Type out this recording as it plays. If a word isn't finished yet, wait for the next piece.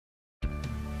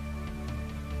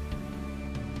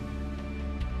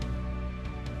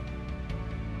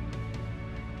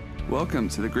Welcome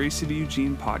to the Grace City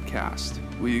Eugene podcast.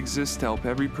 We exist to help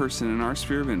every person in our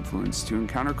sphere of influence to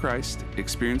encounter Christ,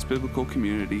 experience biblical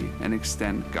community, and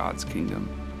extend God's kingdom.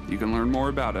 You can learn more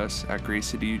about us at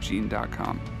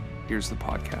gracecityeugene.com. Here's the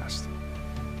podcast.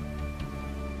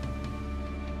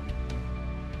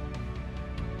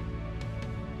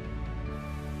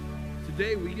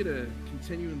 Today we get to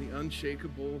continue in the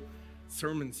Unshakable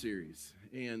sermon series.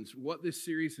 And what this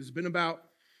series has been about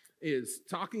is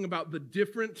talking about the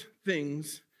different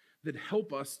things that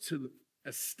help us to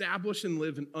establish and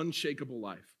live an unshakable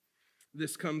life.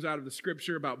 This comes out of the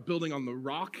scripture about building on the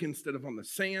rock instead of on the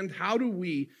sand. How do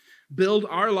we build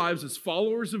our lives as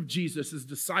followers of Jesus, as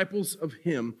disciples of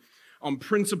Him, on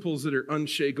principles that are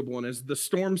unshakable? And as the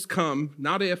storms come,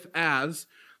 not if, as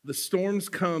the storms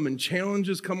come and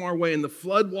challenges come our way and the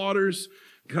floodwaters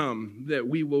come, that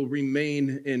we will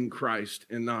remain in Christ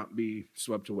and not be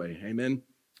swept away. Amen.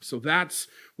 So that's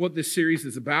what this series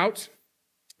is about.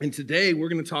 And today we're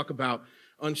going to talk about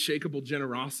unshakable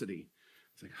generosity.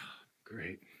 It's like, oh,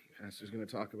 great. Pastor's going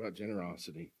to talk about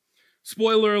generosity.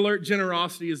 Spoiler alert,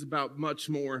 generosity is about much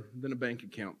more than a bank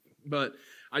account. But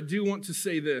I do want to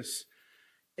say this.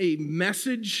 A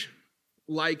message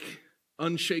like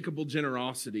unshakable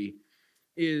generosity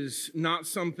is not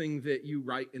something that you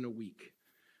write in a week.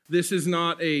 This is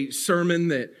not a sermon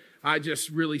that I just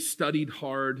really studied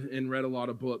hard and read a lot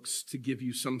of books to give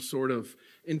you some sort of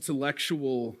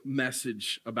intellectual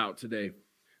message about today.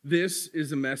 This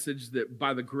is a message that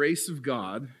by the grace of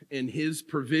God and His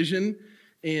provision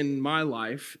in my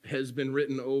life has been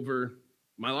written over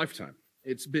my lifetime.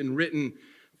 It's been written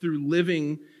through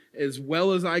living as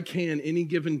well as I can any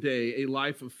given day, a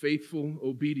life of faithful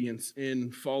obedience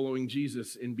in following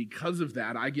Jesus. And because of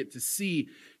that, I get to see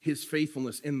His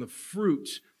faithfulness in the fruit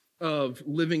of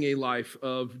living a life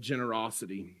of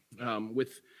generosity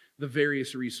with the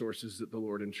various resources that the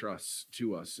Lord entrusts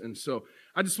to us. And so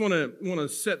I just want to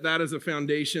set that as a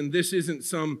foundation. This isn't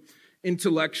some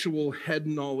intellectual head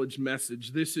knowledge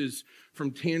message. This is from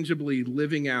tangibly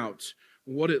living out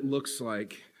what it looks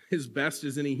like as best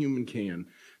as any human can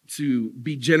to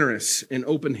be generous and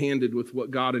open-handed with what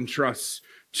God entrusts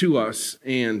to us.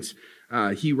 And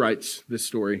He writes this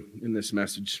story in this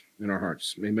message in our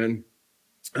hearts. Amen.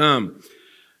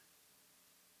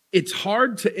 It's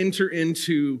hard to enter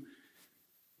into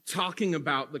talking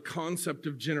about the concept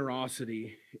of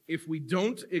generosity if we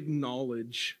don't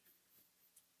acknowledge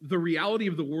the reality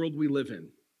of the world we live in.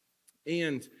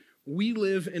 And we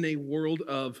live in a world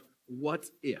of what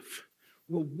if?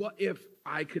 Well, what if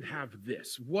I could have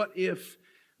this? What if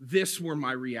this were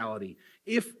my reality?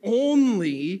 If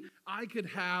only I could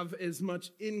have as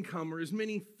much income or as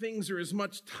many things or as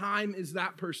much time as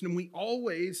that person. And we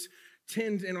always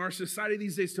tend in our society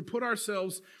these days to put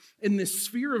ourselves in this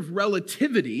sphere of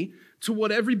relativity to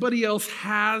what everybody else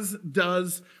has,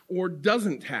 does, or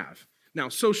doesn't have. Now,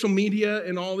 social media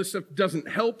and all this stuff doesn't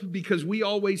help because we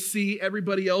always see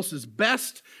everybody else's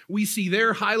best. We see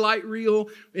their highlight reel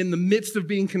in the midst of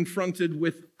being confronted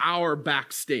with our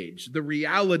backstage. The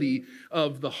reality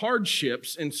of the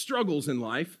hardships and struggles in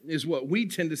life is what we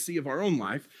tend to see of our own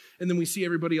life. And then we see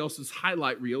everybody else's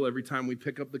highlight reel every time we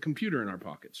pick up the computer in our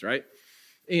pockets, right?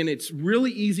 And it's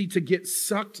really easy to get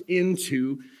sucked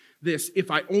into this, if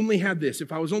I only had this,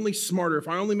 if I was only smarter, if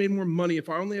I only made more money, if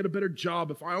I only had a better job,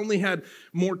 if I only had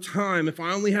more time, if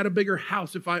I only had a bigger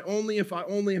house, if I only,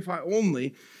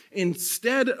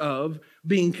 instead of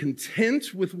being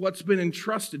content with what's been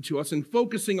entrusted to us and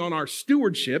focusing on our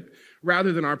stewardship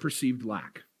rather than our perceived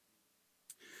lack.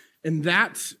 And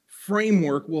that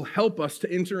framework will help us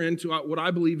to enter into what I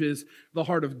believe is the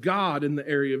heart of God in the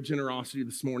area of generosity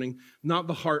this morning, not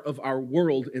the heart of our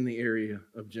world in the area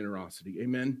of generosity.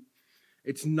 Amen?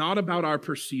 It's not about our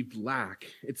perceived lack.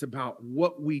 It's about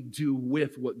what we do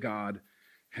with what God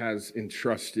has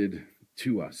entrusted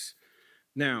to us.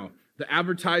 Now, the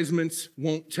advertisements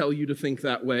won't tell you to think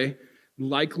that way.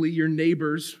 Likely your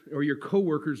neighbors or your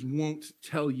coworkers won't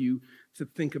tell you to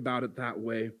think about it that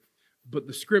way. But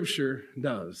the scripture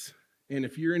does. And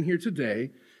if you're in here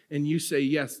today and you say,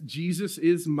 yes, Jesus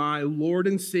is my Lord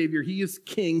and Savior, He is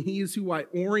King, He is who I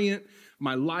orient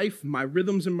my life, my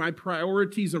rhythms, and my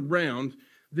priorities around,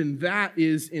 then that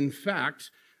is, in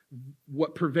fact,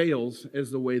 what prevails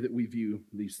as the way that we view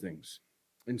these things.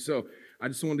 And so I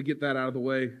just wanted to get that out of the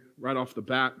way right off the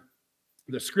bat.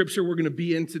 The scripture we're going to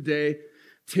be in today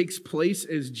takes place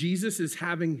as Jesus is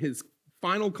having His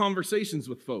final conversations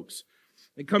with folks.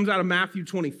 It comes out of Matthew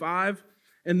 25,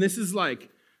 and this is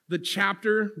like the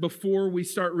chapter before we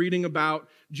start reading about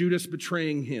Judas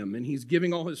betraying Him, and He's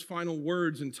giving all His final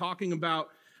words and talking about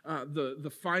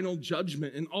the final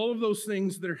judgment, and all of those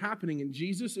things that are happening. And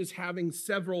Jesus is having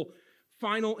several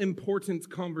final important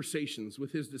conversations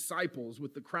with his disciples,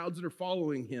 with the crowds that are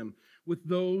following him, with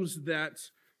those that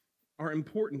are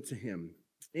important to him.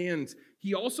 And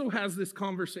he also has this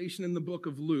conversation in the book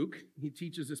of Luke. He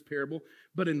teaches this parable,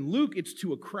 but in Luke, it's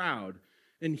to a crowd.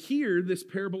 And here, this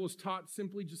parable is taught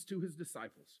simply just to his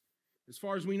disciples. As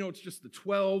far as we know, it's just the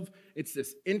 12. It's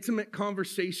this intimate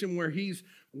conversation where he's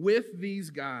with these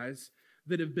guys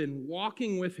that have been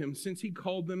walking with him since he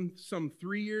called them some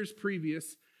 3 years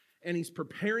previous, and he's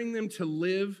preparing them to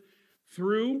live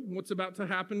through what's about to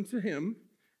happen to him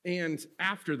and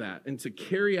after that, and to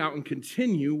carry out and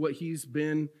continue what he's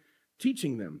been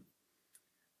teaching them.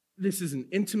 This is an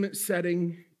intimate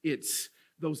setting. It's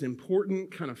those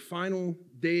important kind of final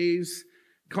days,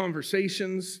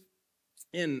 conversations.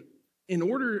 And in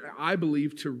order, I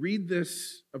believe, to read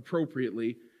this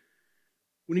appropriately,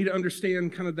 we need to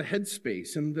understand kind of the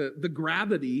headspace and the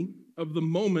gravity of the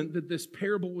moment that this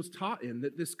parable was taught in,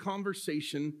 that this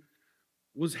conversation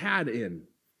was had in.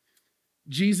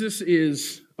 Jesus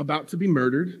is about to be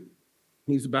murdered.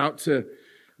 He's about to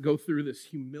go through this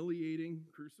humiliating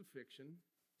crucifixion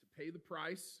to pay the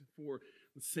price for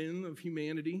the sin of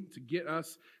humanity, to get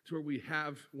us to where we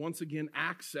have once again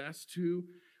access to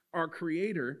our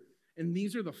Creator. And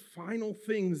these are the final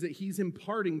things that he's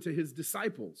imparting to his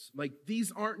disciples. Like,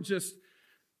 these aren't just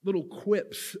little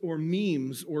quips or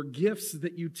memes or gifts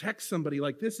that you text somebody.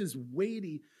 Like, this is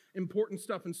weighty, important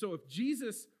stuff. And so if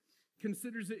Jesus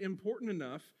considers it important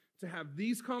enough to have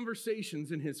these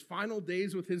conversations in his final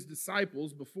days with his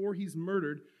disciples before he's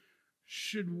murdered,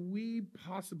 should we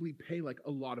possibly pay like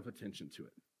a lot of attention to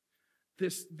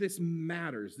it? This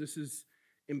matters. This is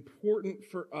important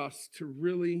for us to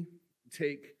really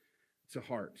take to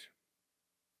heart.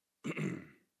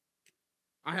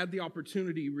 I had the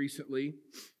opportunity recently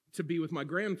to be with my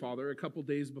grandfather a couple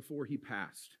days before he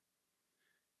passed.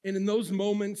 And in those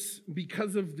moments,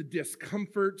 because of the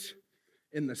discomfort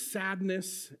and the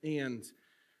sadness and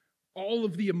all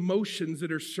of the emotions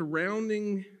that are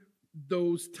surrounding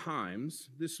those times,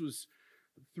 this was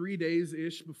 3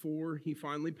 days-ish before he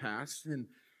finally passed, and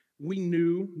we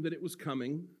knew that it was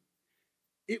coming.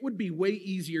 It would be way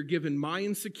easier, given my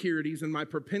insecurities and my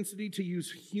propensity to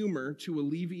use humor to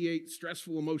alleviate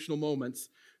stressful emotional moments,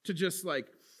 to just like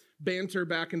banter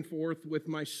back and forth with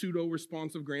my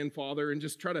pseudo-responsive grandfather and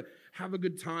just try to have a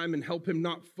good time and help him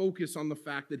not focus on the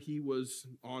fact that he was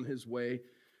on his way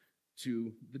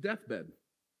to the deathbed.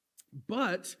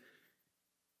 But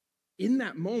in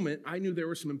that moment, I knew there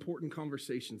were some important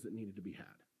conversations that needed to be had.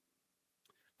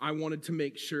 I wanted to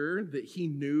make sure that he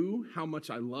knew how much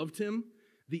I loved him,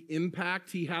 the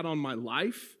impact he had on my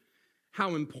life,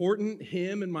 how important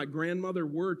him and my grandmother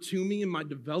were to me in my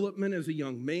development as a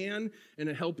young man and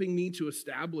in helping me to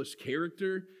establish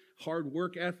character, hard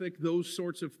work ethic, those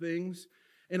sorts of things.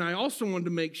 And I also wanted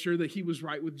to make sure that he was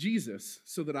right with Jesus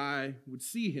so that I would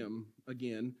see him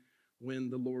again when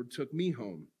the Lord took me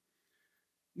home.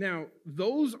 Now,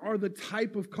 those are the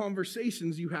type of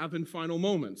conversations you have in final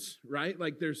moments, right?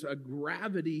 Like, there's a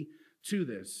gravity to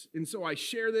this. And so I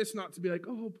share this not to be like,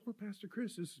 oh, poor Pastor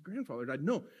Chris, his grandfather died.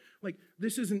 No, like,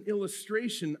 this is an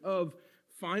illustration of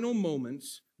final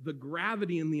moments, the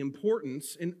gravity and the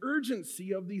importance and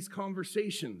urgency of these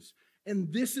conversations.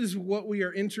 And this is what we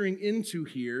are entering into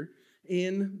here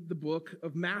in the book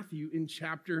of Matthew in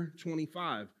chapter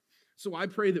 25. So I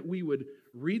pray that we would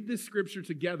read this scripture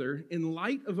together in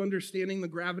light of understanding the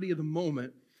gravity of the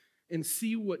moment and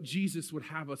see what Jesus would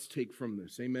have us take from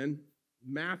this. Amen.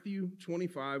 Matthew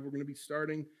 25, we're going to be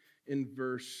starting in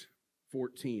verse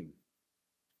 14.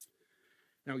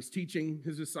 Now, he's teaching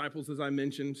his disciples, as I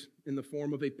mentioned, in the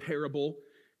form of a parable,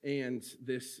 and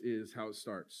this is how it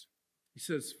starts. He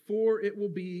says, "For it will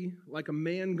be like a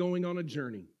man going on a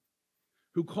journey,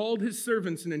 who called his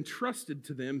servants and entrusted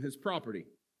to them his property.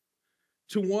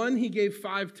 To one he gave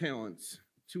 5 talents,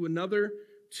 to another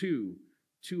 2,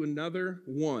 to another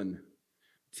 1,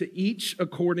 to each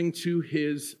according to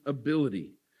his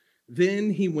ability.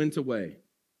 Then he went away.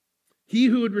 He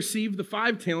who had received the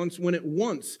 5 talents went at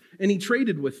once, and he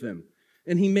traded with them,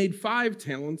 and he made 5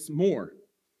 talents more.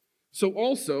 So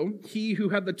also he who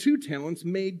had the 2 talents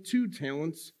made 2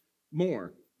 talents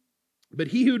more. But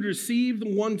he who had received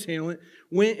the 1 talent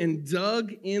went and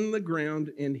dug in the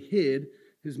ground and hid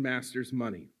his master's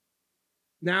money.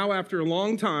 Now, after a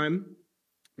long time,"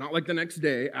 not like the next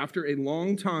day, "after a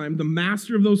long time, the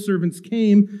master of those servants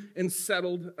came and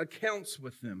settled accounts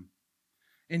with them.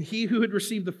 And he who had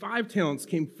received the 5 talents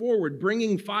came forward,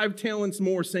 bringing 5 talents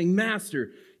more, saying,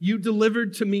 'Master, you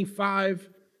delivered to me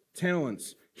 5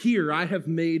 talents. Here, I have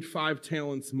made 5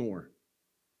 talents more.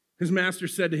 His master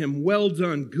said to him, well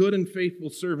done, good and faithful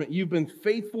servant. You've been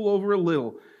faithful over a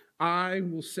little. I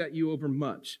will set you over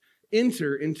much.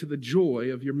 Enter into the joy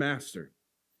of your master.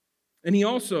 And he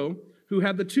also, who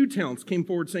had the 2 talents, came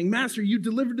forward saying, Master, you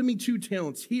delivered to me 2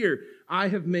 talents. Here, I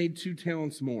have made 2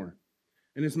 talents more.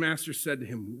 And his master said to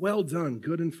him, well done,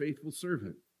 good and faithful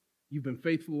servant. You've been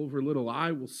faithful over a little.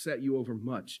 I will set you over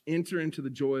much. Enter into the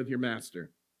joy of your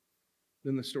master.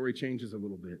 Then the story changes a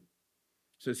little bit.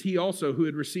 It says, he also, who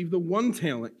had received the 1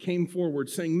 talent, came forward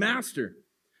saying, Master,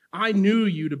 I knew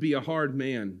you to be a hard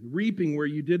man, reaping where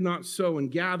you did not sow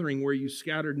and gathering where you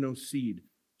scattered no seed.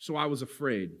 So I was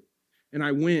afraid, and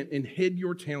I went and hid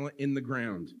your talent in the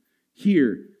ground.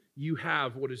 Here you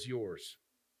have what is yours.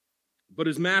 But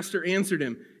his master answered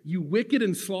him, you wicked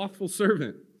and slothful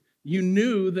servant. You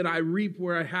knew that I reap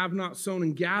where I have not sown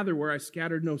and gather where I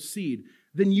scattered no seed.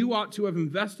 Then you ought to have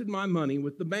invested my money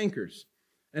with the bankers,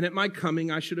 and at my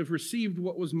coming I should have received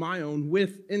what was my own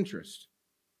with interest.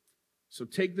 So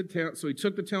he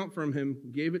took the talent from him,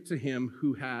 gave it to him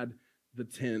who had the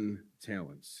 10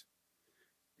 talents.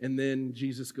 And then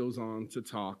Jesus goes on to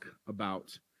talk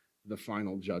about the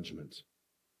final judgment.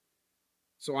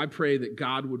 So I pray that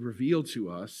God would reveal to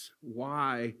us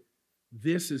why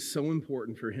this is so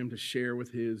important for him to share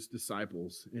with his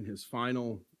disciples in his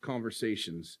final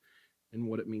conversations and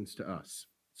what it means to us.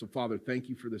 So Father, thank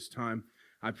you for this time.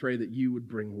 I pray that you would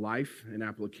bring life and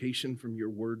application from your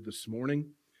word this morning.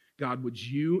 God, would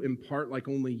you impart like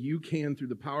only you can through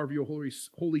the power of your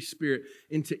Holy Spirit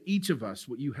into each of us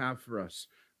what you have for us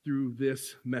through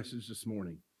this message this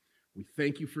morning. We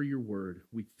thank you for your word.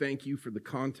 We thank you for the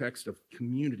context of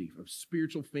community, of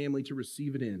spiritual family to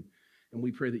receive it in. And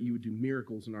we pray that you would do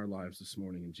miracles in our lives this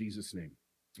morning in Jesus' name.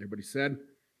 Everybody said,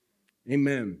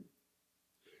 amen.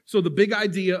 So the big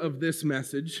idea of this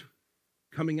message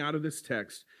coming out of this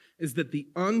text is that the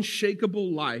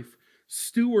unshakable life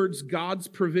stewards God's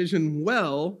provision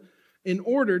well in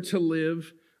order to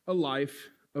live a life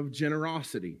of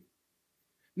generosity.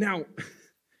 Now,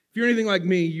 if you're anything like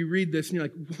me, you read this and you're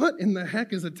like, what in the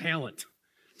heck is a talent?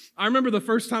 I remember the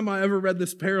first time I ever read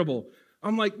this parable.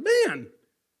 I'm like, man,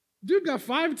 dude got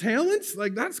 5 talents?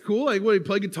 Like, that's cool. Like, what, he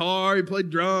played guitar, he played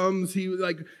drums.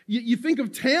 You think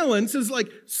of talents as like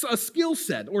a skill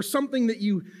set or something that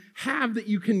you have that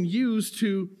you can use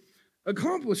to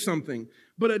accomplish something.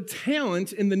 But a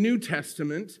talent in the New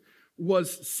Testament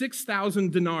was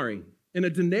 6,000 denarii. And a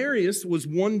denarius was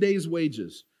 1 day's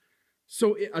wages.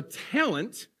 So a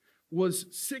talent was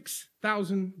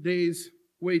 6,000 days'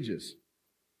 wages,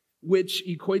 which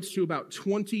equates to about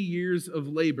 20 years of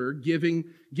labor, given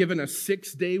a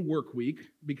 6-day work week,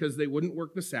 because they wouldn't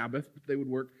work the Sabbath, but they would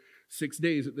work 6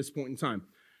 days at this point in time.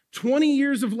 20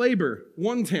 years of labor,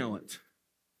 1 talent.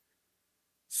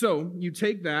 So you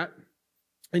take that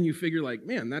and you figure like,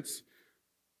 man, that's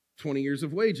 20 years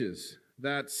of wages.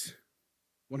 That's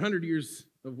 100 years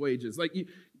of wages. Like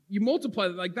you multiply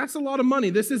that, like that's a lot of money.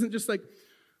 This isn't just like,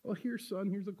 oh, here, son,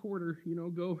 here's a quarter,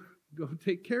 go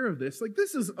take care of this. Like,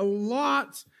 this is a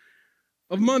lot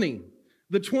of money.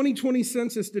 The 2020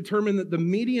 census determined that the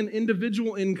median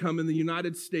individual income in the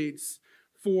United States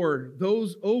for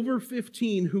those over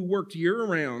 15 who worked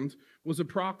year-round was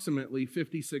approximately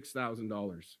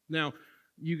 $56,000. Now,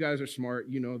 you guys are smart.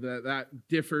 You know that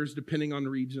differs depending on the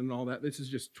region and all that. This is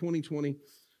just 2020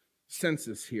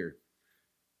 census here.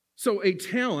 So a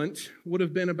talent would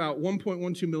have been about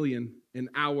 1.12 million in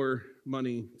our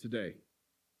money today.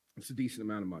 It's a decent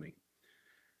amount of money.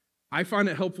 I find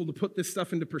it helpful to put this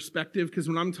stuff into perspective because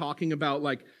when I'm talking about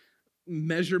like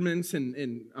measurements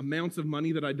and amounts of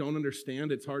money that I don't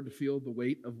understand, it's hard to feel the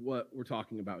weight of what we're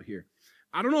talking about here.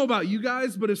 I don't know about you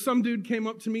guys, but if some dude came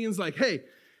up to me and was like, hey,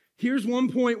 here's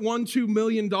 $1.12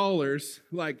 million,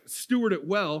 like steward it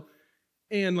well,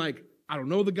 and like, I don't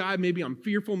know the guy, maybe I'm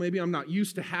fearful, maybe I'm not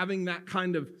used to having that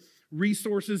kind of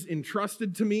resources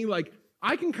entrusted to me, like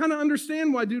I can kind of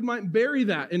understand why dude might bury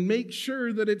that and make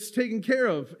sure that it's taken care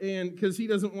of, and because he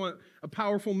doesn't want a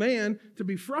powerful man to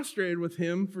be frustrated with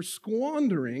him for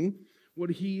squandering what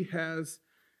he has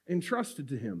entrusted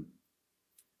to him.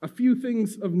 A few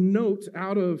things of note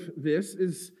out of this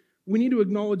is we need to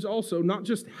acknowledge also not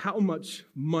just how much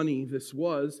money this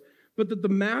was, but that the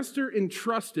master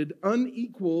entrusted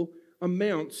unequal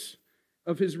amounts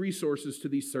of his resources to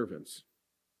these servants.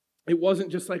 It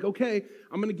wasn't just like, okay,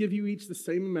 I'm going to give you each the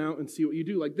same amount and see what you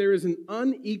do. Like there is an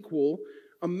unequal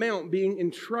amount being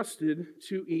entrusted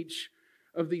to each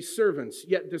of these servants.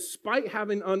 Yet despite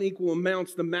having unequal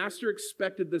amounts, the master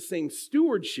expected the same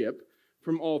stewardship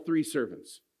from all 3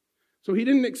 servants. So he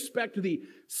didn't expect the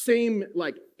same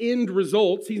end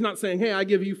results. He's not saying, hey, I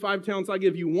give you 5 talents, I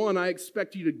give you 1. I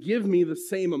expect you to give me the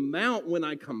same amount when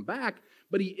I come back.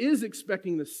 But he is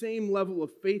expecting the same level of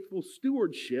faithful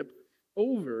stewardship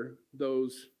over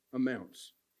those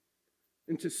amounts.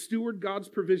 And to steward God's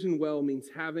provision well means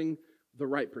having the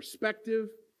right perspective.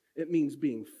 It means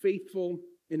being faithful.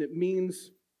 And it means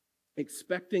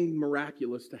expecting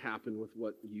miraculous to happen with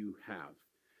what you have.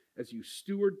 As you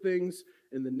steward things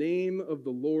in the name of the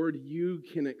Lord, you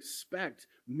can expect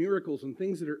miracles and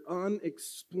things that are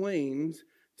unexplained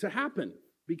to happen,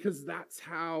 because that's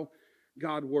how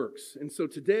God works. And so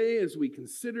today, as we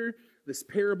consider this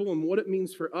parable and what it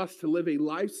means for us to live a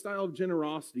lifestyle of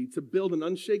generosity, to build an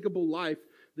unshakable life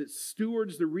that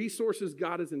stewards the resources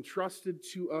God has entrusted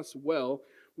to us well,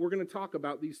 we're going to talk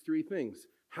about these 3 things: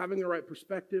 having the right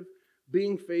perspective,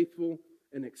 being faithful,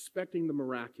 and expecting the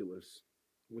miraculous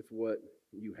with what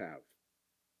you have.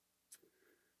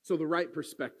 So the right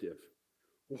perspective.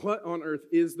 What on earth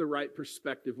is the right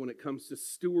perspective when it comes to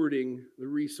stewarding the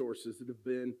resources that have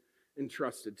been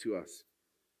entrusted to us?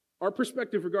 Our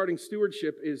perspective regarding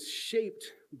stewardship is shaped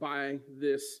by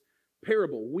this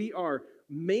parable. We are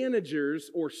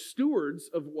managers or stewards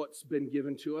of what's been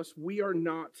given to us. We are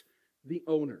not the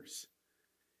owners.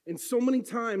 And so many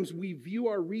times we view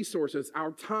our resources,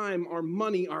 our time, our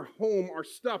money, our home, our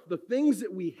stuff, the things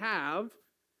that we have,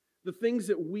 the things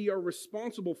that we are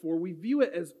responsible for, we view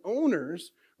it as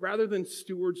owners rather than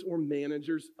stewards or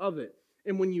managers of it.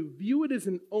 And when you view it as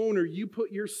an owner, you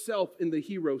put yourself in the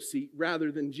hero seat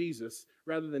rather than Jesus,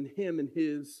 rather than him and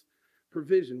his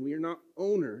provision. We are not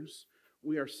owners.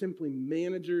 We are simply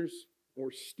managers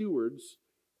or stewards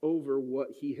over what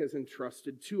he has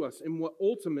entrusted to us and what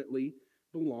ultimately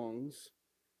belongs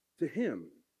to him.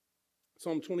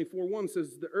 Psalm 24:1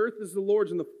 says, "The earth is the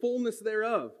Lord's and the fullness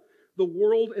thereof, the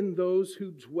world and those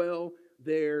who dwell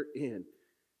therein."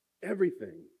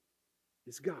 Everything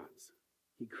is God's.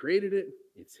 He created it.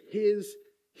 It's his.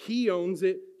 He owns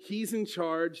it. He's in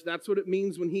charge. That's what it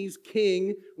means when he's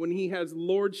king, when he has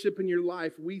lordship in your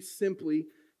life. We simply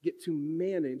get to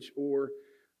manage or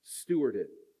steward it.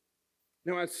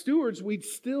 Now, as stewards, we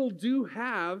still do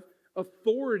have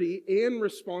authority and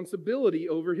responsibility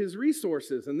over his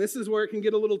resources. And this is where it can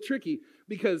get a little tricky,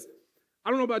 because I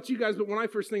don't know about you guys, but when I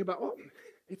first think about, oh,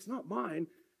 it's not mine,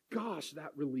 gosh,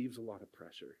 that relieves a lot of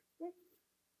pressure.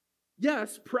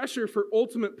 Yes, pressure for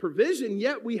ultimate provision,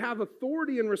 yet we have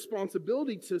authority and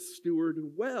responsibility to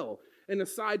steward well. And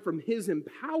aside from his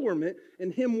empowerment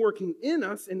and him working in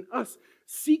us and us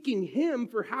seeking him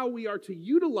for how we are to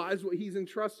utilize what he's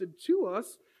entrusted to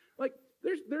us,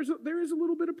 there is a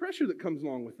little bit of pressure that comes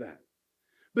along with that.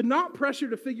 But not pressure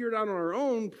to figure it out on our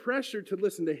own, pressure to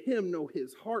listen to him, know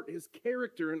his heart, his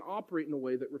character, and operate in a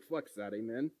way that reflects that.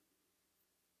 Amen?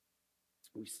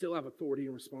 We still have authority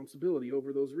and responsibility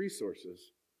over those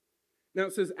resources. Now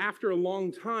it says, after a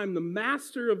long time, the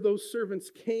master of those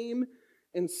servants came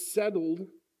and settled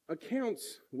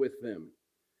accounts with them.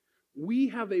 We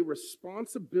have a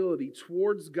responsibility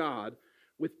towards God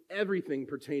with everything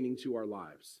pertaining to our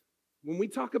lives. When we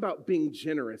talk about being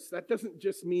generous, that doesn't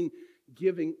just mean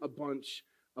giving a bunch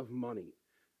of money.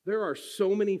 There are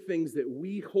so many things that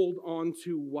we hold on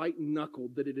to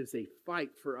white-knuckled that it is a fight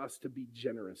for us to be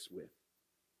generous with.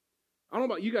 I don't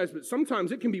know about you guys, but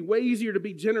sometimes it can be way easier to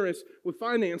be generous with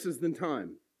finances than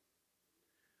time.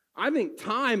 I think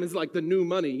time is like the new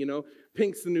money,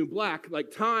 pink's the new black.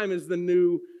 Like time is the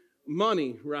new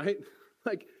money, right?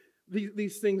 Like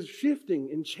these things shifting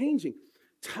and changing.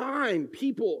 Time,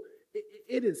 people,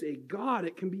 it is a god.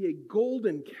 It can be a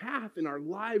golden calf in our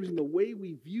lives and the way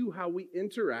we view how we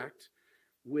interact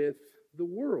with the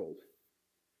world.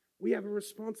 We have a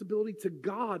responsibility to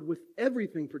God with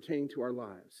everything pertaining to our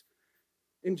lives.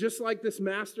 And just like this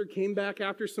master came back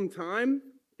after some time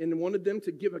and wanted them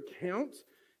to give account,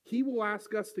 he will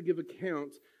ask us to give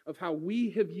account of how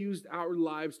we have used our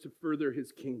lives to further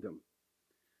his kingdom.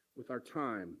 With our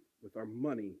time, with our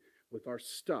money, with our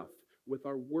stuff, with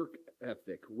our work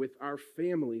ethic, with our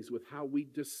families, with how we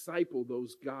disciple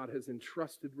those God has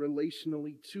entrusted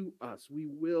relationally to us. We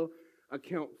will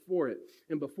account for it.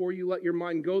 And before you let your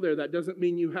mind go there, that doesn't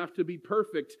mean you have to be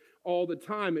perfect all the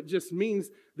time. It just means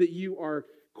that you are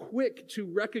quick to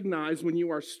recognize when you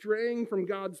are straying from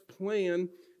God's plan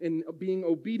and being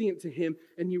obedient to him,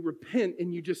 and you repent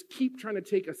and you just keep trying to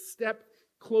take a step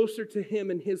closer to him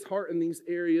and his heart in these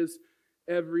areas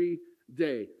every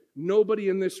day. Nobody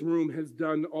in this room has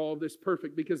done all this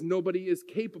perfect because nobody is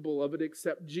capable of it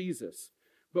except Jesus.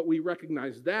 But we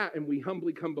recognize that and we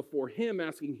humbly come before him,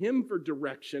 asking him for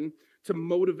direction to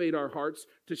motivate our hearts,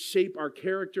 to shape our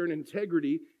character and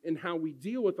integrity in how we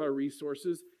deal with our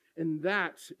resources, and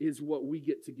that is what we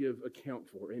get to give account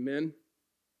for. Amen?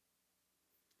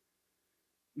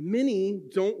 Many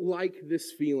don't like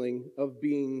this feeling of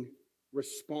being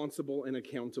responsible and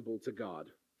accountable to God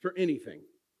for anything.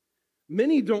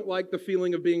 Many don't like the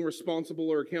feeling of being responsible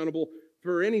or accountable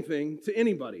for anything to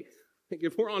anybody. Like,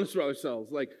 if we're honest with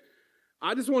ourselves, like,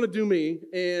 I just want to do me,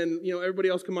 and everybody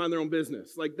else can mind their own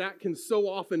business. Like, that can so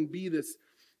often be this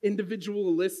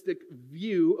individualistic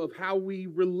view of how we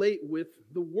relate with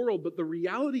the world. But the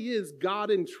reality is,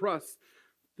 God entrusts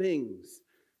things,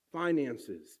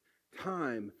 finances,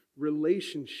 time,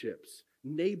 relationships,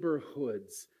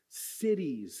 neighborhoods,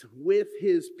 cities with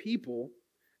his people,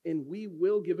 and we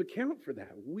will give account for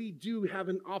that. We do have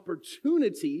an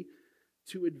opportunity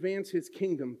to advance his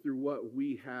kingdom through what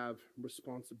we have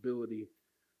responsibility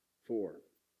for.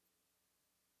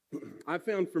 I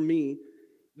found for me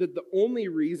that the only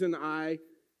reason I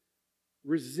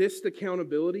resist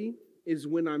accountability is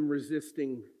when I'm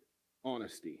resisting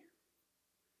honesty.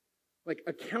 Like,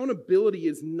 accountability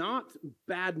is not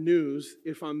bad news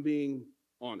if I'm being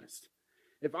honest.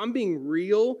 If I'm being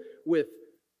real with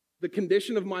the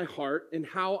condition of my heart and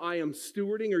how I am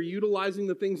stewarding or utilizing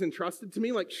the things entrusted to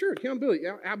me, like, sure, accountability,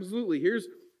 yeah, absolutely. Here's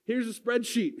a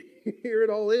spreadsheet. Here it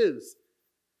all is.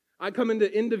 I come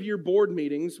into end-of-year board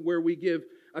meetings where we give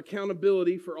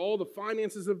accountability for all the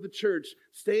finances of the church,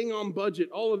 staying on budget,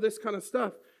 all of this kind of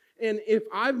stuff. And if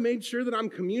I've made sure that I'm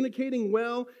communicating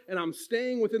well and I'm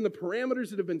staying within the parameters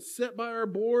that have been set by our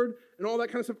board and all that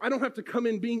kind of stuff, I don't have to come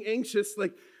in being anxious,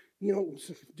 like,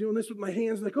 doing this with my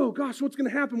hands, like, oh gosh, what's going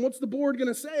to happen? What's the board going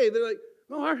to say? They're like,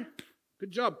 oh, all right,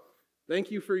 good job. Thank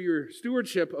you for your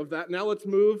stewardship of that. Now let's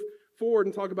move forward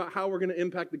and talk about how we're going to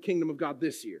impact the kingdom of God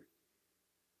this year.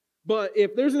 But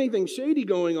if there's anything shady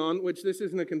going on, which this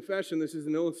isn't a confession, this is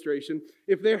an illustration,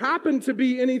 if there happened to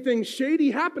be anything shady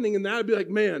happening in that, I'd be like,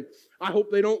 man, I hope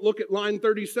they don't look at line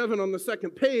 37 on the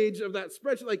second page of that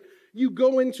spreadsheet. Like, you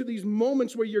go into these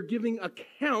moments where you're giving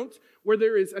account, where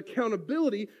there is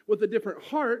accountability with a different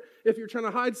heart if you're trying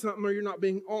to hide something or you're not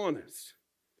being honest.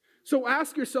 So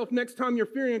ask yourself next time you're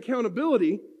fearing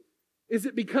accountability, is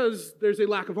it because there's a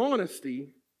lack of honesty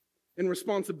and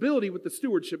responsibility with the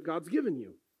stewardship God's given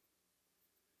you?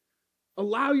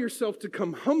 Allow yourself to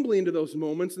come humbly into those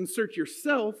moments and search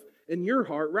yourself and your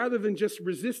heart rather than just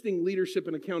resisting leadership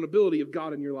and accountability of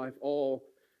God in your life all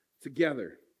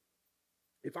together.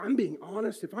 If I'm being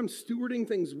honest, if I'm stewarding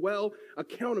things well,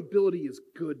 accountability is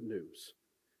good news.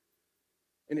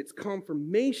 And it's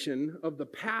confirmation of the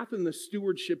path and the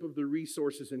stewardship of the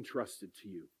resources entrusted to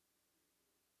you.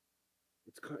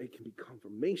 It can be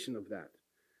confirmation of that.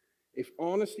 If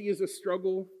honesty is a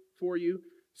struggle for you,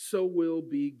 so will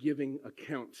be giving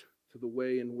account to the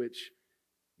way in which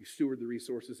you steward the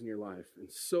resources in your life. And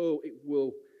so it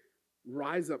will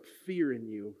rise up fear in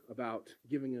you about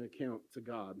giving an account to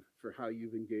God for how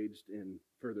you've engaged in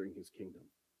furthering his kingdom.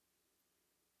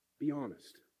 Be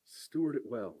honest. Steward it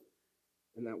well.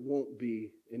 And that won't be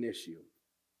an issue.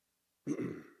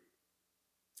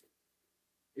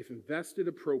 If invested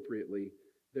appropriately,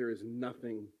 there is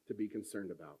nothing to be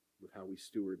concerned about with how we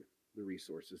steward the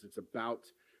resources. It's about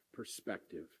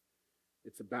perspective.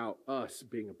 It's about us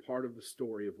being a part of the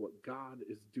story of what God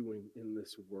is doing in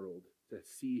this world to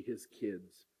see his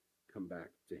kids come back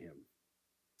to him.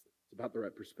 It's about the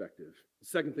right perspective. The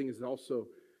second thing is also,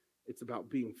 it's about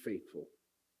being faithful.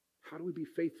 How do we be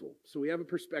faithful? So we have a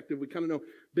perspective. We kind of know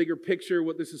bigger picture,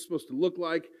 what this is supposed to look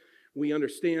like. We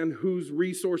understand whose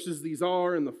resources these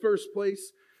are in the first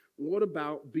place. What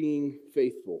about being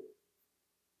faithful?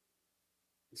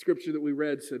 The scripture that we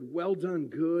read said, well done,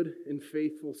 good and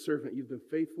faithful servant. You've been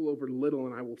faithful over little,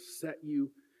 and I will set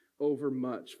you over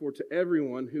much. For to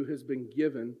everyone who has been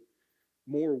given,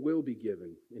 more will be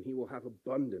given, and he will have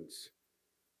abundance.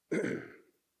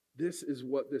 This is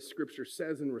what this scripture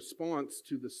says in response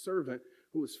to the servant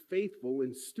who was faithful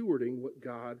in stewarding what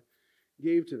God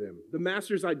gave to them. The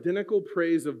master's identical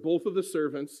praise of both of the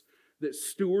servants that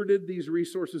stewarded these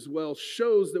resources well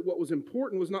shows that what was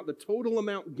important was not the total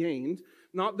amount gained,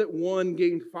 not that one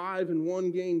gained 5 and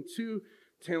one gained 2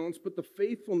 talents, but the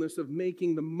faithfulness of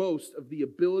making the most of the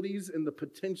abilities and the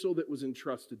potential that was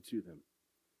entrusted to them.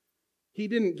 He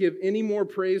didn't give any more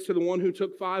praise to the one who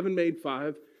took 5 and made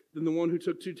 5 than the one who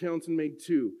took 2 talents and made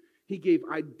 2. He gave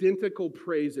identical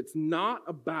praise. It's not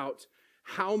about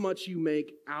how much you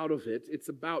make out of it. It's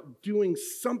about doing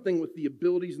something with the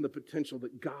abilities and the potential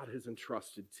that God has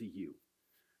entrusted to you.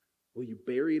 Will you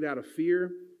bury it out of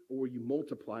fear, or will you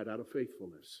multiply it out of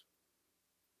faithfulness?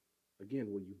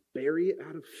 Again, will you bury it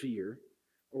out of fear,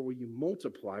 or will you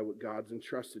multiply what God's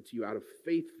entrusted to you out of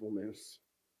faithfulness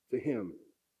to him?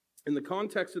 In the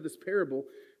context of this parable,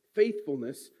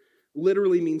 faithfulness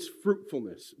literally means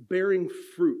fruitfulness, bearing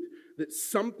fruit, that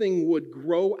something would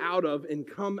grow out of and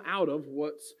come out of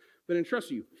what's been entrusted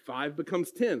to you. 5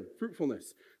 becomes 10,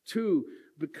 fruitfulness. 2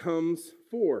 becomes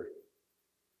 4.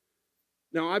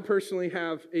 Now, I personally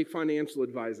have a financial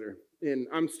advisor, and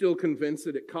I'm still convinced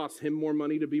that it costs him more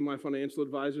money to be my financial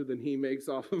advisor than he makes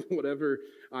off of whatever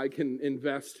I can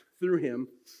invest through him.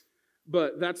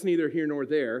 But that's neither here nor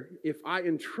there. If I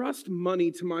entrust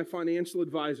money to my financial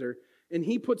advisor and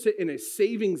he puts it in a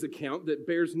savings account that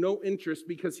bears no interest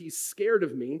because he's scared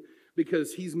of me,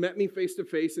 because he's met me face to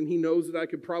face and he knows that I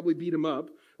could probably beat him up,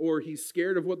 or he's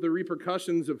scared of what the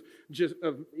repercussions of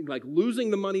losing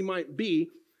the money might be,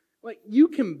 like, you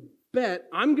can bet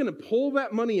I'm going to pull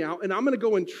that money out and I'm going to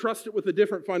go and trust it with a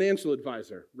different financial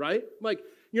advisor, right? Like,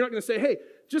 you're not going to say, hey,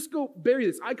 just go bury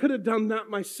this. I could have done that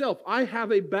myself. I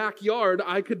have a backyard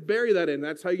I could bury that in.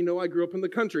 That's how you know I grew up in the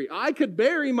country. I could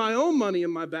bury my own money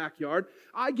in my backyard.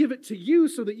 I give it to you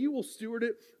so that you will steward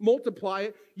it, multiply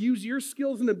it, use your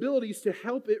skills and abilities to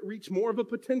help it reach more of a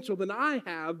potential than I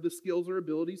have the skills or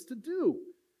abilities to do.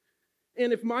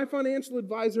 And if my financial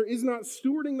advisor is not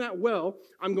stewarding that well,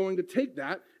 I'm going to take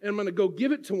that and I'm going to go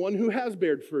give it to one who has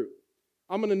bared fruit.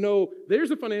 I'm going to know there's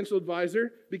a financial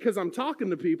advisor because I'm talking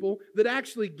to people that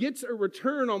actually gets a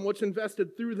return on what's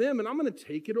invested through them, and I'm going to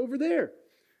take it over there.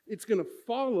 It's going to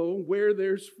follow where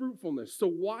there's fruitfulness. So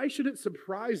why should it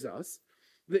surprise us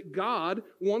that God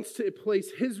wants to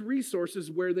place his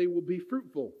resources where they will be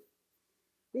fruitful?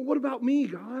 Well, what about me,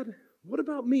 God? What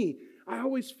about me? I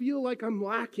always feel like I'm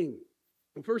lacking.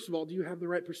 Well, first of all, do you have the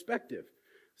right perspective?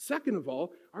 Second of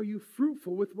all, are you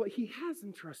fruitful with what he has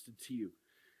entrusted to you?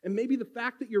 And maybe the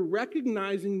fact that you're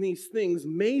recognizing these things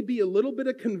may be a little bit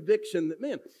of conviction that,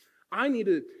 man, I need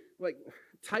to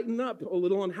tighten up a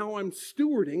little on how I'm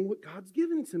stewarding what God's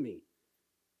given to me.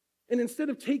 And instead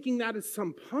of taking that as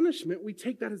some punishment, we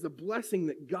take that as a blessing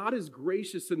that God is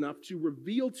gracious enough to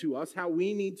reveal to us how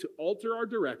we need to alter our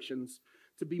directions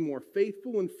to be more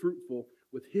faithful and fruitful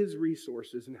with his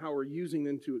resources and how we're using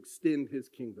them to extend his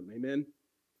kingdom. Amen?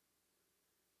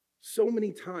 So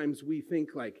many times we think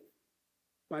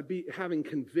by having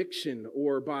conviction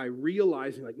or by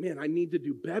realizing man, I need to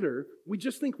do better, we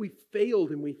just think we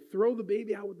failed and we throw the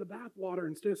baby out with the bathwater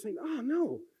instead of saying, oh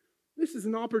no, this is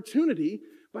an opportunity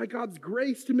by God's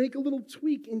grace to make a little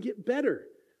tweak and get better.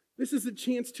 This is a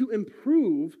chance to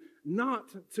improve, not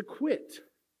to quit.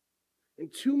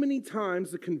 And too many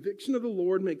times the conviction of the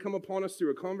Lord may come upon us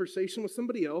through a conversation with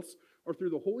somebody else or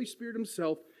through the Holy Spirit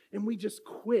himself, and we just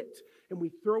quit and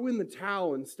we throw in the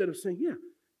towel instead of saying, yeah,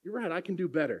 you're right, I can do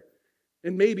better.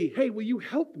 And maybe, hey, will you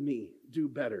help me do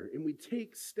better? And we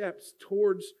take steps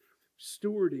towards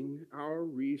stewarding our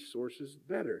resources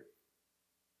better.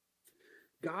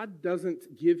 God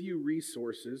doesn't give you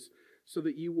resources so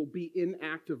that you will be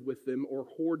inactive with them or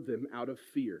hoard them out of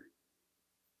fear.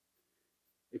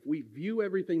 If we view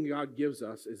everything God gives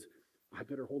us as, I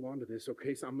better hold on to this,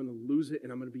 okay, so I'm going to lose it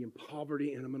and I'm going to be in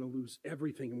poverty and I'm going to lose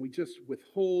everything. And we just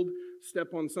withhold,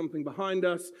 step on something behind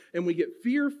us, and we get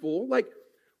fearful.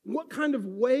 What kind of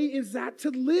way is that to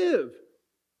live?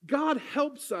 God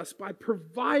helps us by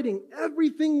providing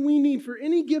everything we need for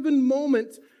any given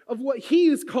moment of what he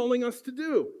is calling us to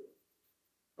do.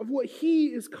 Of what he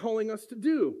is calling us to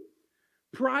do.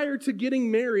 Prior to getting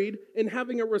married and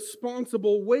having a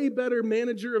responsible, way better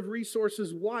manager of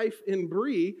resources wife in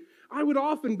Bree, I would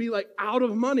often be out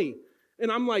of money. And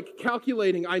I'm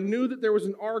calculating. I knew that there was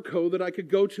an Arco that I could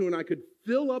go to and I could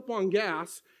fill up on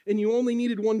gas and you only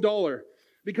needed $1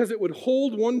 because it would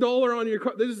hold $1 on your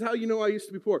card. This is how you know I used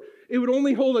to be poor. It would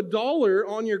only hold $1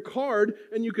 on your card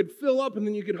and you could fill up and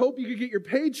then you could hope you could get your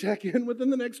paycheck in within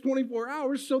the next 24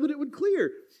 hours so that it would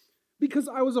clear. Because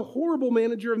I was a horrible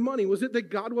manager of money. Was it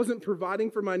that God wasn't providing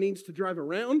for my needs to drive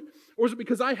around? Or was it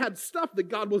because I had stuff that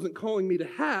God wasn't calling me to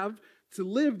have to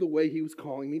live the way he was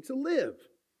calling me to live?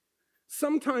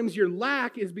 Sometimes your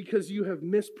lack is because you have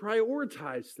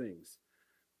misprioritized things.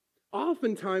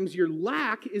 Oftentimes your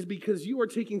lack is because you are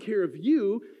taking care of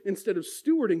you instead of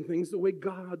stewarding things the way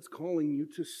God's calling you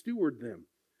to steward them.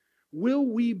 Will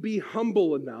we be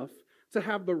humble enough to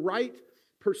have the right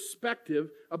perspective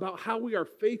about how we are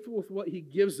faithful with what he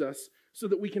gives us so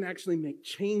that we can actually make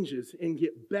changes and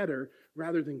get better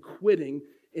rather than quitting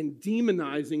and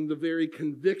demonizing the very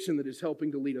conviction that is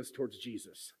helping to lead us towards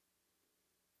Jesus?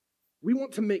 We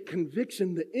want to make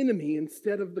conviction the enemy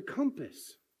instead of the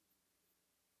compass.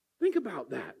 Think about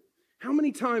that. How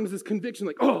many times is conviction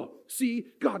like, oh, see,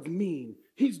 God's mean.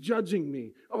 He's judging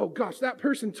me. Oh gosh, that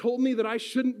person told me that I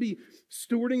shouldn't be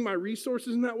stewarding my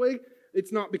resources in that way.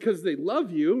 It's not because they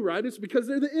love you, right? It's because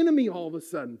they're the enemy all of a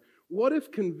sudden. What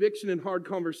if conviction and hard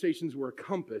conversations were a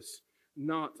compass,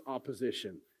 not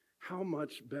opposition? How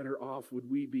much better off would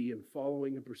we be in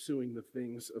following and pursuing the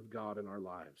things of God in our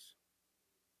lives?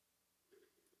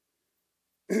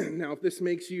 Now, if this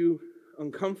makes you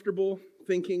uncomfortable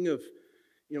thinking of,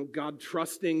 God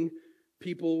trusting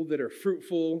people that are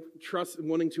fruitful,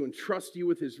 wanting to entrust you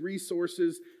with his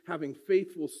resources, having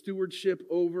faithful stewardship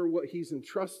over what he's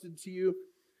entrusted to you,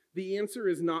 the answer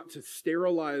is not to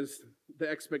sterilize the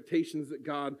expectations that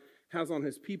God has on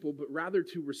his people, but rather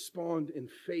to respond in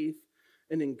faith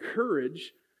and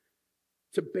encourage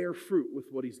to bear fruit with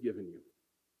what he's given you.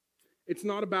 It's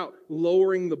not about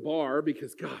lowering the bar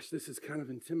because, gosh, this is kind of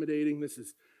intimidating. This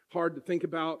is hard to think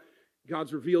about.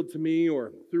 God's revealed to me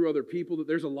or through other people that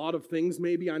there's a lot of things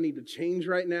maybe I need to change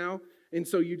right now. And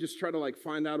so you just try to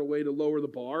find out a way to lower the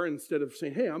bar instead of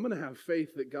saying, hey, I'm going to have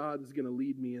faith that God is going to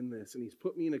lead me in this. And he's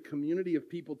put me in a community of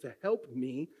people to help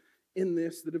me in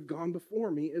this that have gone before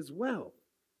me as well.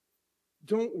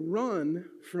 Don't run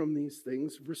from these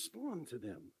things. Respond to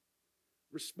them.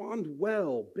 Respond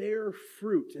well, bear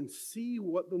fruit, and see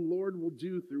what the Lord will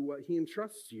do through what he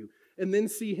entrusts to you. And then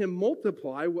see him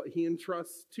multiply what he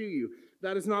entrusts to you.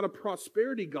 That is not a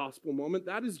prosperity gospel moment.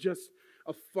 That is just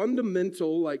a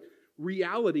fundamental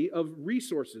reality of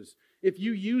resources. If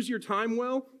you use your time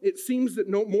well, it seems that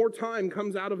no more time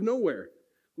comes out of nowhere.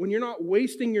 When you're not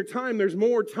wasting your time, there's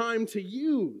more time to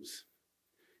use.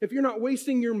 If you're not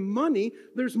wasting your money,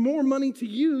 there's more money to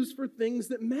use for things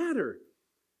that matter.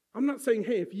 I'm not saying,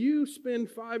 hey, if you spend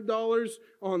 $5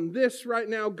 on this right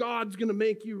now, God's going to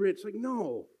make you rich.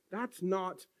 No, that's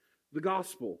not the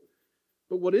gospel.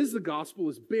 But what is the gospel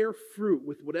is bear fruit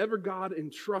with whatever God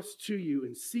entrusts to you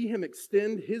and see him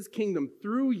extend his kingdom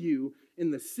through you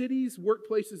in the cities,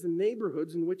 workplaces, and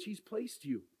neighborhoods in which he's placed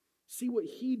you. See what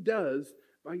he does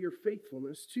by your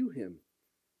faithfulness to him.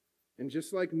 And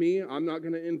just like me, I'm not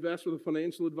going to invest with a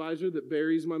financial advisor that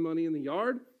buries my money in the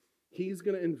yard. He's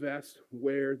going to invest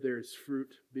where there's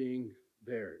fruit being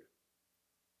bared.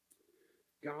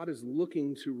 God is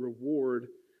looking to reward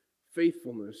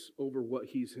faithfulness over what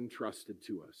he's entrusted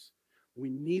to us. We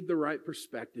need the right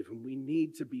perspective, and we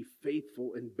need to be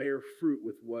faithful and bear fruit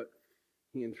with what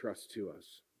he entrusts to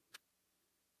us.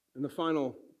 And the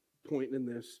final point in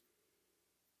this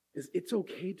is it's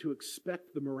okay to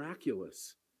expect the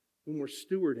miraculous when we're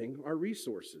stewarding our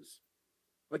resources.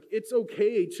 It's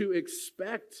okay to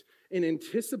expect and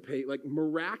anticipate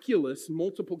miraculous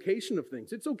multiplication of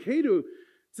things. It's okay to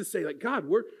say God,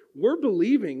 we're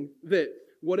believing that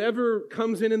whatever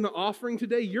comes in the offering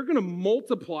today, you're going to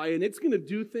multiply and it's going to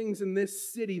do things in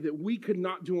this city that we could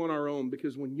not do on our own,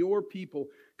 because when your people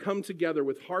come together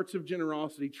with hearts of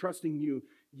generosity, trusting you,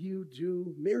 you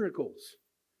do miracles.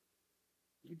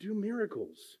 You do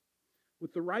miracles.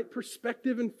 With the right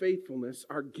perspective and faithfulness,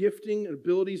 our gifting,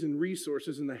 abilities, and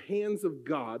resources in the hands of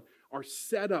God are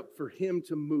set up for him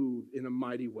to move in a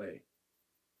mighty way.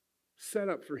 Set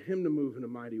up for him to move in a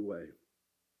mighty way.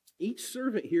 Each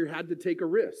servant here had to take a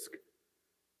risk.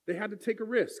 They had to take a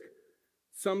risk.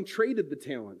 Some traded the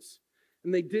talents,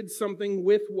 and they did something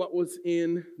with what was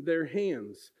in their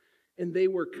hands. And they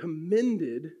were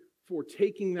commended for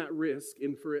taking that risk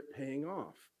and for it paying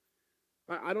off.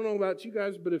 I don't know about you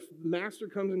guys, but if the master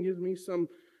comes and gives me some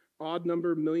odd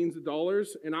number of millions of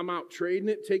dollars and I'm out trading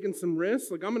it, taking some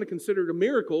risks, I'm going to consider it a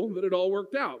miracle that it all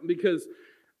worked out, because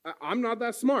I'm not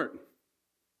that smart.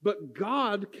 But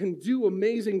God can do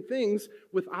amazing things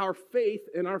with our faith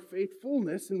and our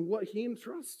faithfulness and what he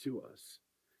entrusts to us.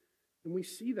 And we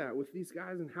see that with these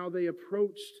guys and how they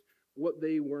approached what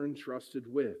they were entrusted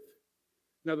with.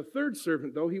 Now the third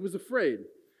servant, though, he was afraid, and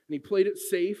he played it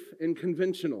safe and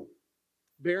conventional.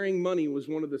 Bearing money was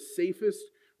one of the safest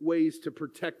ways to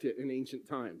protect it in ancient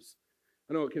times.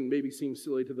 I know it can maybe seem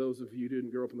silly to those of you who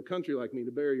didn't grow up in the country like me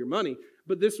to bury your money,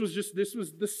 but this was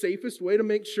the safest way to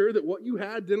make sure that what you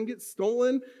had didn't get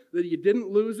stolen, that you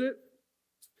didn't lose it.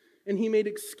 And he made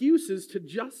excuses to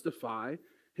justify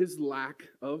his lack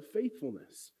of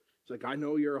faithfulness. It's I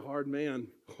know you're a hard man.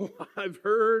 I've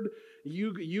heard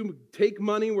you take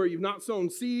money where you've not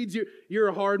sown seeds. You're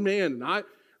a hard man. And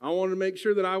I wanted to make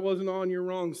sure that I wasn't on your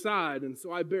wrong side, and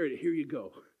so I buried it. Here you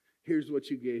go. Here's what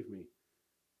you gave me.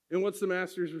 And what's the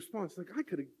master's response? I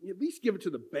could at least give it to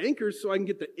the bankers so I can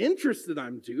get the interest that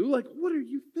I'm due. What are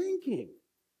you thinking?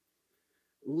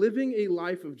 Living a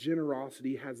life of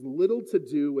generosity has little to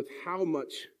do with how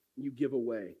much you give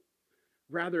away.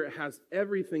 Rather, it has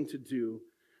everything to do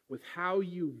with how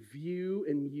you view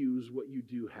and use what you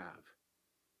do have.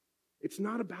 It's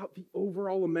not about the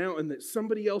overall amount and that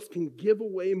somebody else can give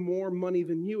away more money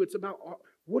than you. It's about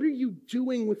what are you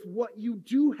doing with what you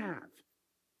do have?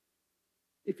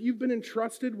 If you've been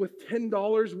entrusted with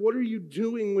 $10, what are you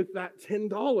doing with that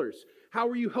 $10? How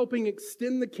are you helping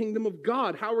extend the kingdom of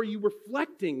God? How are you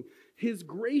reflecting His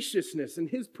graciousness and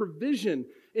His provision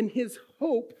and His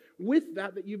hope with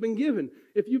that you've been given?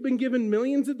 If you've been given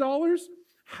millions of dollars,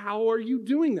 how are you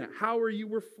doing that? How are you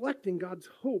reflecting God's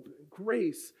hope,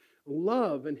 grace,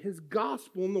 love, and His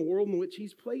gospel in the world in which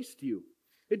He's placed you?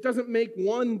 It doesn't make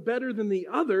one better than the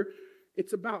other.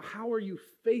 It's about how are you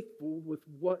faithful with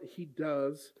what He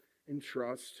does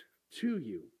entrust to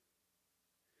you.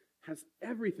 It has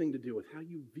everything to do with how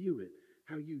you view it,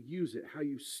 how you use it, how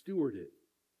you steward it.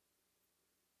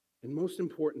 And most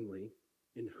importantly,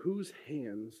 in whose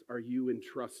hands are you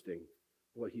entrusting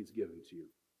what He's given to you?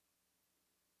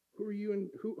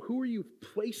 Who are you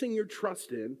placing your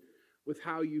trust in with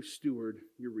how you steward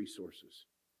your resources?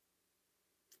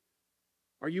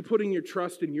 Are you putting your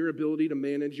trust in your ability to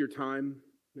manage your time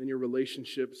and your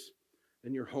relationships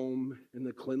and your home and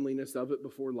the cleanliness of it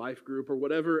before life group or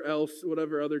whatever else,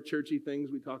 whatever other churchy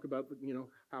things we talk about,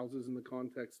 houses in the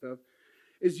context of?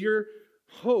 Is your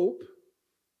hope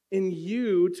in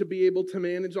you to be able to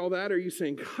manage all that? Or are you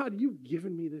saying, God, you've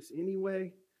given me this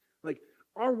anyway? Like,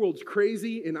 our world's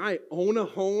crazy and I own a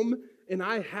home and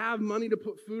I have money to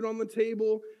put food on the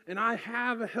table and I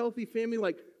have a healthy family.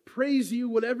 Like, praise you,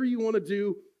 whatever you want to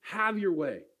do, have your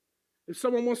way. If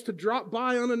someone wants to drop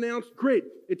by unannounced, great.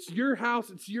 It's your house,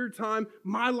 it's your time.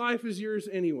 My life is yours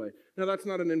anyway. Now, that's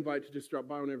not an invite to just drop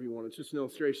by whenever you want. It's just an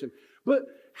illustration. But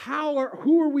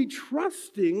who are we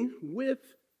trusting with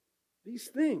these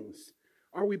things?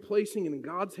 Are we placing it in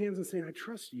God's hands and saying, I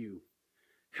trust you?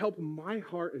 Help my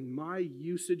heart and my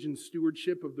usage and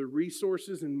stewardship of the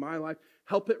resources in my life,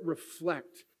 help it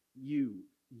reflect you,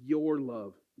 your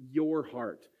love, your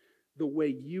heart, the way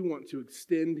you want to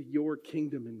extend your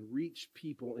kingdom and reach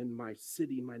people in my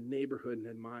city, my neighborhood, and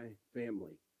in my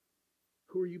family.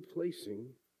 Who are you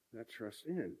placing that trust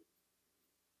in?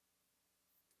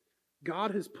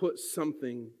 God has put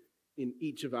something in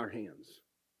each of our hands.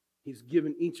 He's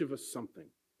given each of us something.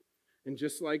 And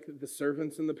just like the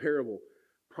servants in the parable,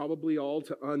 probably all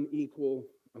to unequal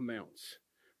amounts.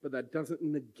 But that doesn't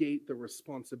negate the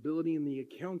responsibility and the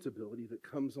accountability that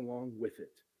comes along with it.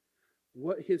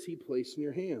 What has He placed in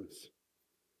your hands?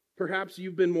 Perhaps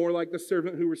you've been more like the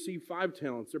servant who received 5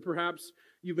 talents, or perhaps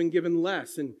you've been given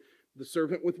less and the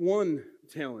servant with 1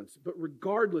 talent. But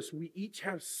regardless, we each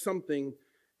have something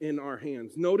in our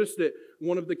hands. Notice that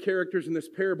one of the characters in this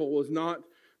parable was not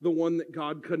the one that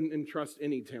God couldn't entrust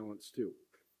any talents to.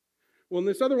 Well, in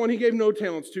this other one, He gave no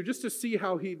talents to, just to see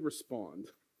how he'd respond.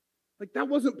 Like, that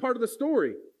wasn't part of the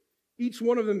story. Each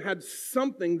one of them had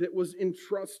something that was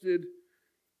entrusted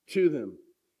to them.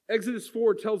 Exodus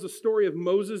 4 tells a story of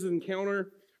Moses'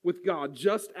 encounter with God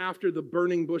just after the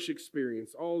burning bush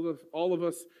experience. All of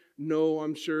us know,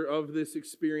 I'm sure, of this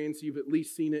experience. You've at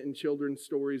least seen it in children's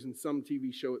stories and some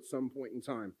TV show at some point in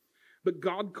time. But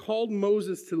God called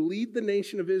Moses to lead the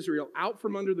nation of Israel out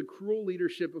from under the cruel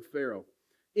leadership of Pharaoh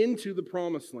into the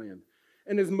promised land.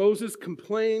 And as Moses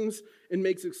complains and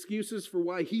makes excuses for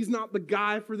why he's not the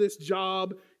guy for this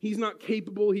job, he's not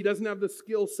capable, he doesn't have the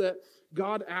skill set,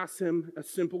 God asks him a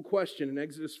simple question in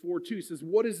Exodus 4:2. He says,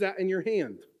 what is that in your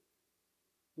hand?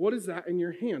 What is that in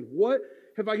your hand? What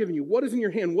have I given you? What is in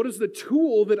your hand? What is the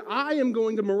tool that I am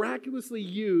going to miraculously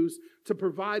use to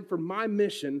provide for my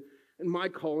mission and my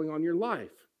calling on your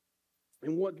life?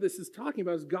 And what this is talking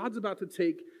about is God's about to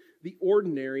take the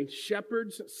ordinary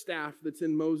shepherd's staff that's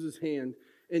in Moses' hand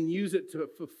and use it to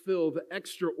fulfill the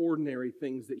extraordinary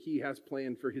things that He has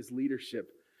planned for his leadership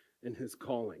and his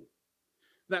calling.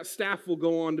 That staff will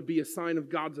go on to be a sign of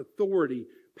God's authority,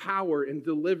 power, and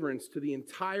deliverance to the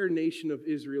entire nation of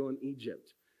Israel and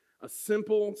Egypt. A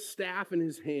simple staff in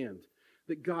His hand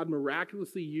that God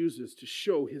miraculously uses to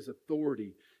show His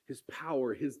authority, His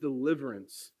power, His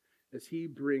deliverance as He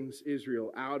brings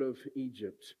Israel out of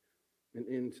Egypt and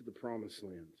into the promised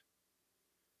land.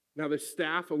 Now, the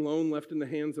staff alone left in the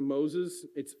hands of Moses,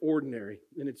 it's ordinary,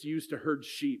 and it's used to herd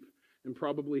sheep and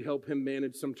probably help him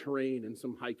manage some terrain and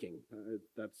some hiking.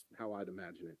 That's how I'd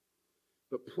imagine it.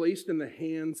 But placed in the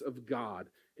hands of God,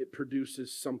 it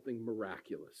produces something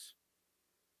miraculous.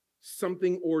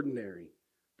 Something ordinary,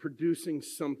 producing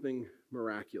something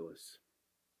miraculous.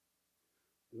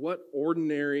 What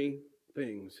ordinary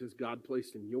things has God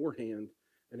placed in your hand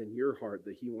and in your heart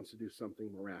that He wants to do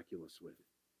something miraculous with?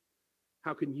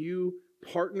 How can you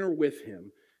partner with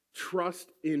Him,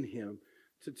 trust in Him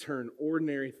to turn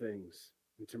ordinary things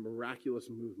into miraculous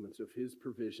movements of his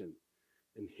provision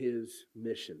and his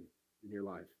mission in your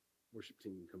life. Worship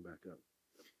team can come back up.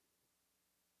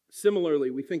 Similarly,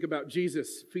 we think about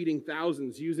Jesus feeding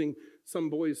thousands using some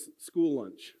boy's school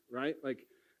lunch, right? Like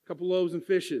a couple loaves and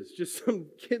fishes, just some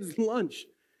kid's lunch.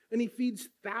 And he feeds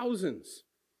thousands.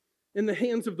 In the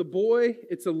hands of the boy,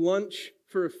 it's a lunch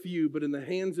for a few, but in the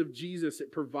hands of Jesus,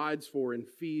 it provides for and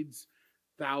feeds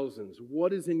thousands.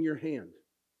 What is in your hand?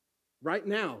 Right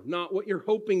now, not what you're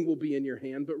hoping will be in your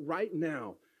hand, but right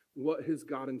now, what has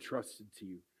God entrusted to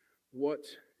you? What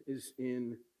is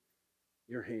in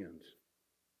your hand?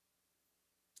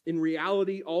 In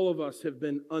reality, all of us have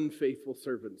been unfaithful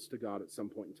servants to God at some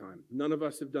point in time. None of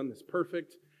us have done this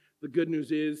perfect. The good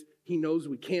news is he knows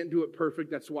we can't do it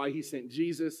perfect. That's why he sent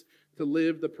Jesus to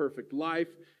live the perfect life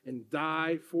and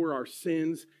die for our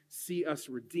sins, see us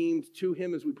redeemed to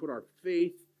him as we put our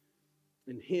faith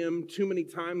in him. Too many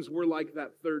times we're like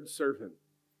that third servant.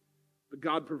 But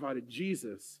God provided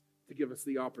Jesus to give us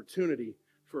the opportunity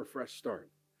for a fresh start,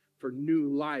 for new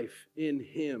life in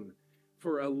him,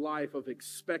 for a life of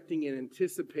expecting and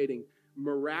anticipating,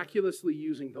 miraculously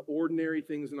using the ordinary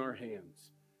things in our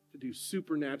hands to do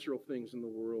supernatural things in the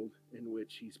world in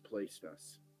which he's placed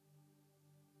us.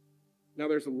 Now,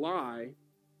 there's a lie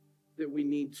that we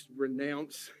need to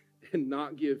renounce and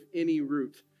not give any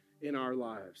root in our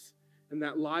lives. And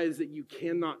that lie is that you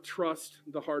cannot trust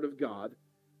the heart of God,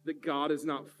 that God is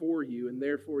not for you, and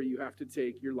therefore you have to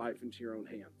take your life into your own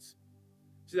hands.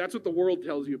 See, that's what the world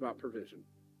tells you about provision.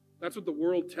 That's what the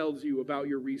world tells you about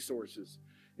your resources,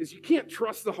 is you can't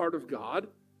trust the heart of God.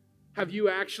 Have you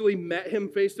actually met him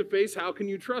face to face? How can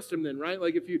you trust him then, right?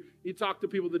 Like if you talk to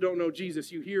people that don't know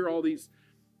Jesus, you hear all these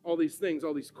things,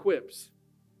 all these quips.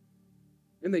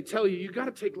 And they tell you, you got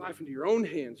to take life into your own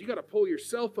hands. You got to pull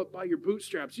yourself up by your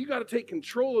bootstraps. You got to take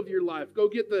control of your life. Go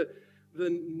get the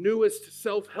newest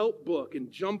self-help book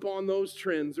and jump on those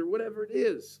trends or whatever it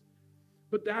is.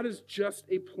 But that is just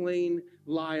a plain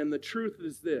lie. And the truth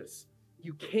is this: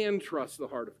 you can trust the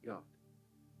heart of God.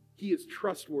 He is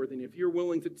trustworthy. And if you're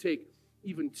willing to take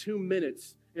even 2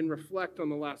 minutes and reflect on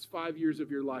the last 5 years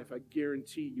of your life, I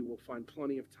guarantee you will find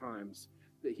plenty of times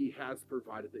that he has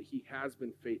provided, that he has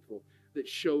been faithful, that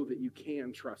show that you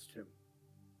can trust him.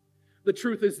 The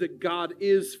truth is that God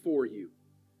is for you.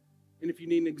 And if you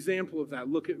need an example of that,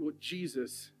 look at what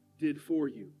Jesus did for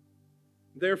you.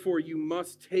 Therefore, you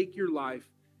must take your life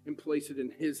and place it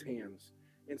in his hands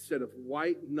instead of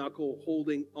white-knuckle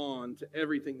holding on to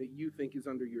everything that you think is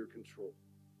under your control.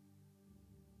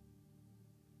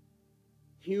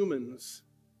 Humans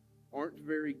aren't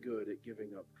very good at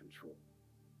giving up control.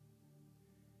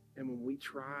 And when we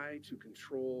try to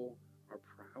control our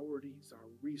priorities, our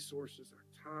resources,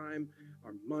 our time,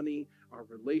 our money, our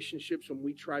relationships, when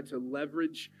we try to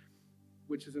leverage,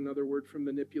 which is another word for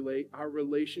manipulate, our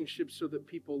relationships so that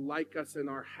people like us and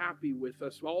are happy with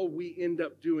us, all we end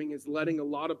up doing is letting a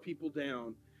lot of people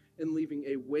down and leaving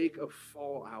a wake of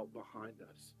fallout behind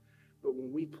us. But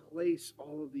when we place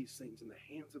all of these things in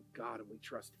the hands of God and we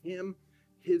trust him,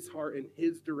 his heart, and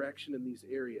his direction in these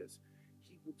areas,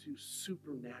 he will do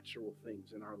supernatural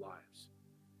things in our lives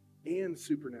and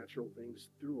supernatural things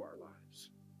through our lives.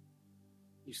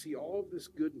 You see, all of this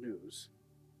good news,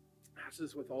 as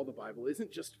is with all the Bible,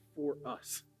 isn't just for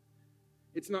us.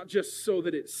 It's not just so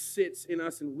that it sits in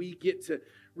us and we get to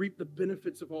reap the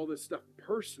benefits of all this stuff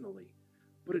personally,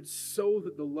 but it's so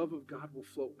that the love of God will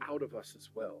flow out of us as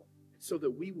well. It's so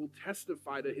that we will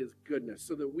testify to his goodness,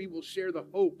 so that we will share the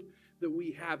hope that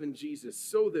we have in Jesus,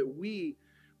 so that we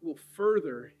will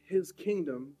further his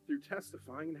kingdom through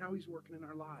testifying and how he's working in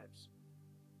our lives.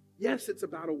 Yes, it's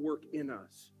about a work in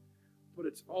us, but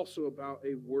it's also about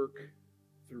a work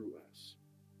through us.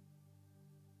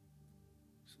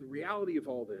 So the reality of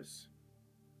all this,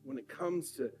 when it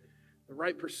comes to the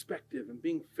right perspective and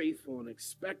being faithful and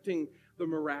expecting the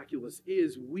miraculous,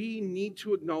 is we need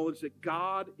to acknowledge that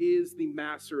God is the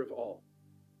master of all.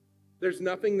 There's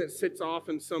nothing that sits off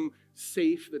in some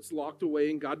safe that's locked away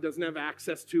and God doesn't have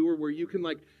access to, or where you can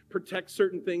protect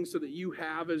certain things so that you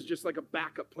have as just like a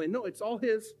backup plan. No, it's all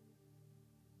his.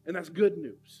 And that's good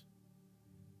news.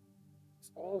 It's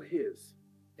all his.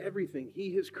 Everything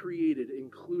he has created,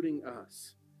 including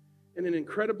us. In an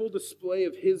incredible display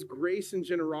of his grace and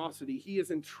generosity, he has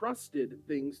entrusted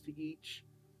things to each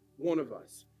one of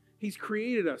us. He's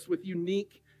created us with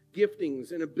unique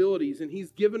giftings and abilities, and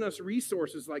he's given us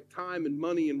resources like time and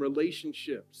money and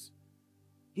relationships.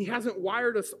 He hasn't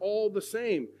wired us all the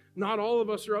same. not all of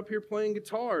us are up here playing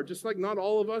guitar, just like not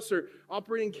all of us are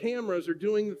operating cameras or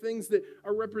doing the things that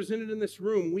are represented in this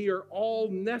room. We are all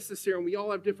necessary, and we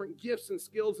all have different gifts and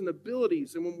skills and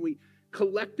abilities. And when we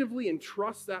collectively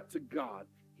entrust that to God,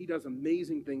 He does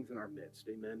amazing things in our midst.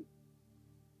 Amen.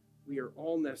 We are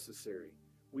all necessary.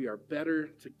 We are better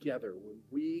together when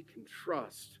we can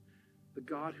trust the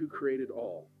God who created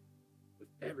all with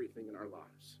everything in our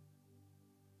lives,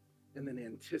 and then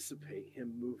anticipate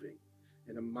Him moving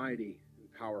in a mighty and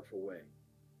powerful way.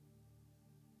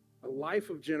 A life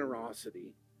of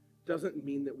generosity doesn't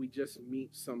mean that we just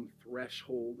meet some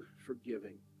threshold for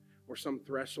giving or some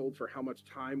threshold for how much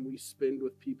time we spend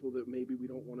with people that maybe we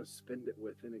don't want to spend it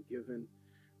with in a given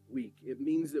week. It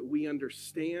means that we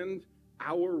understand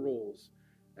our roles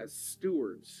as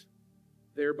stewards,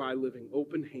 thereby living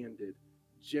open-handed,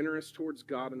 generous towards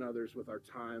God and others with our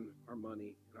time, our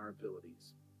money, and our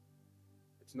abilities.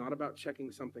 It's not about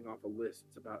checking something off a list.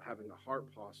 It's about having a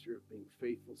heart posture of being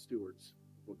faithful stewards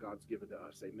of what God's given to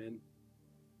us. Amen.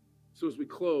 So as we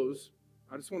close,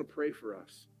 I just want to pray for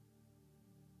us.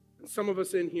 And some of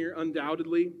us in here,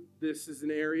 undoubtedly, this is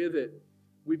an area that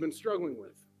we've been struggling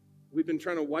with. We've been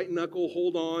trying to white knuckle,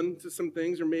 hold on to some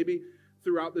things, or maybe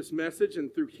throughout this message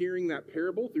and through hearing that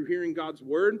parable, through hearing God's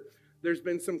word, there's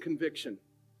been some conviction.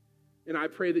 And I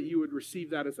pray that you would receive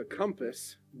that as a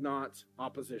compass, not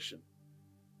opposition.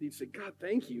 You'd say, God,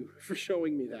 thank you for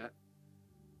showing me that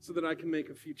so that I can make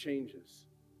a few changes,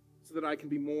 so that I can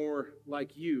be more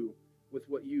like you with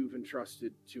what you've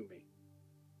entrusted to me.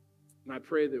 And I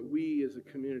pray that we as a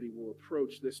community will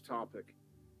approach this topic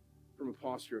from a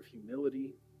posture of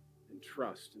humility and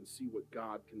trust and see what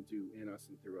God can do in us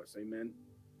and through us. Amen.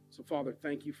 So, Father,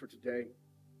 thank you for today.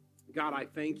 God, I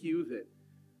thank you that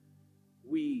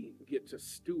we get to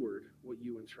steward what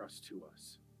you entrust to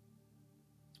us.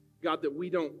 God, that we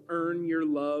don't earn your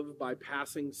love by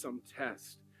passing some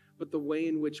test, but the way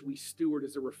in which we steward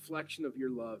is a reflection of your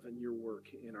love and your work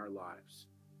in our lives.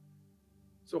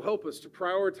 So help us to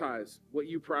prioritize what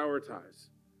you prioritize,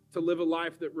 to live a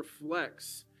life that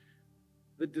reflects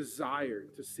the desire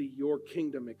to see your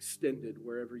kingdom extended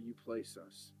wherever you place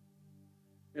us.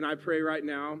 And I pray right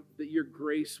now that your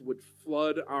grace would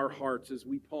flood our hearts as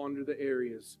we ponder the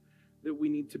areas that we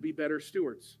need to be better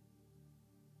stewards.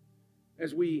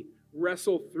 As we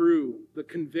wrestle through the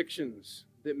convictions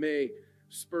that may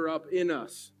spur up in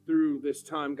us through this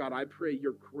time, God, I pray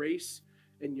your grace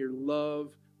and your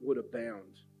love would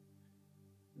abound,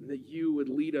 and that you would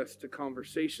lead us to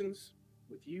conversations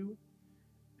with you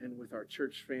and with our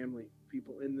church family,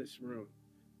 people in this room,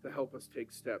 to help us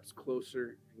take steps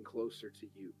closer and closer to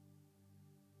you.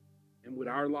 And would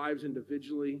our lives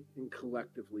individually and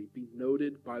collectively be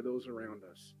noted by those around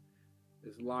us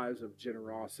as lives of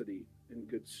generosity and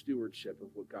good stewardship of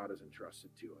what God has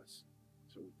entrusted to us.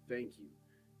 So we thank you.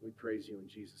 We praise you in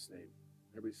Jesus' name.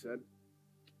 Everybody said,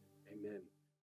 amen.